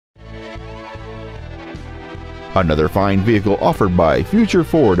Another fine vehicle offered by Future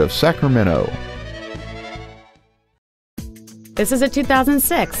Ford of Sacramento. This is a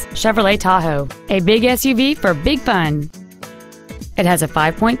 2006 Chevrolet Tahoe, a big SUV for big fun. It has a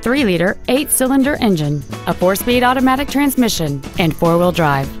 5.3-liter, 8-cylinder engine, a 4-speed automatic transmission, and 4-wheel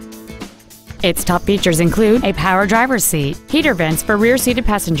drive. Its top features include a power driver's seat, heater vents for rear-seated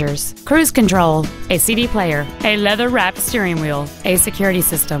passengers, cruise control, a CD player, a leather-wrapped steering wheel, a security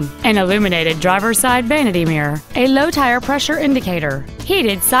system, an illuminated driver's side vanity mirror, a low-tire pressure indicator,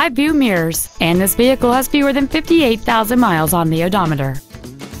 heated side view mirrors, and this vehicle has fewer than 58,000 miles on the odometer.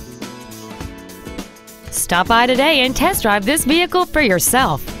 Stop by today and test drive this vehicle for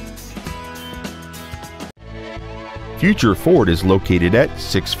yourself. Future Ford is located at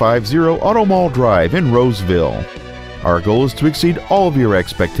 650 Automall Drive in Roseville. Our goal is to exceed all of your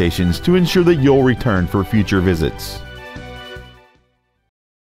expectations to ensure that you'll return for future visits.